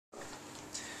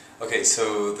Okay,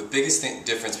 so the biggest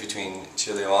difference between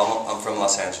Chile, well, I'm from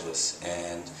Los Angeles,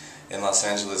 and in Los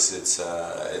Angeles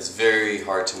it's very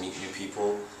hard to meet new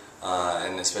people,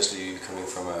 and especially coming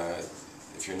from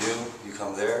if you're new, you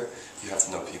come there, you have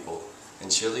to know people. In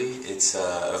Chile, it's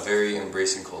a very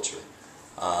embracing culture.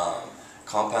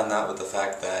 Compound that with the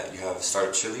fact that you have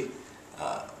Startup Chile,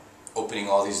 opening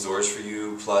all these doors for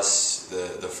you, plus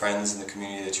the friends and the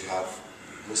community that you have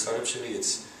with Startup Chile,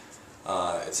 it's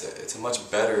a much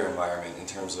better environment in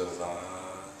terms of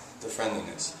the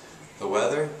friendliness. The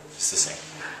weather is the same.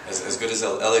 As good as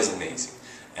LA is amazing,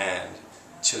 and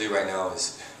Chile right now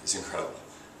is incredible.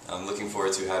 I'm looking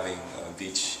forward to having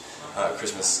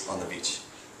Christmas on the beach.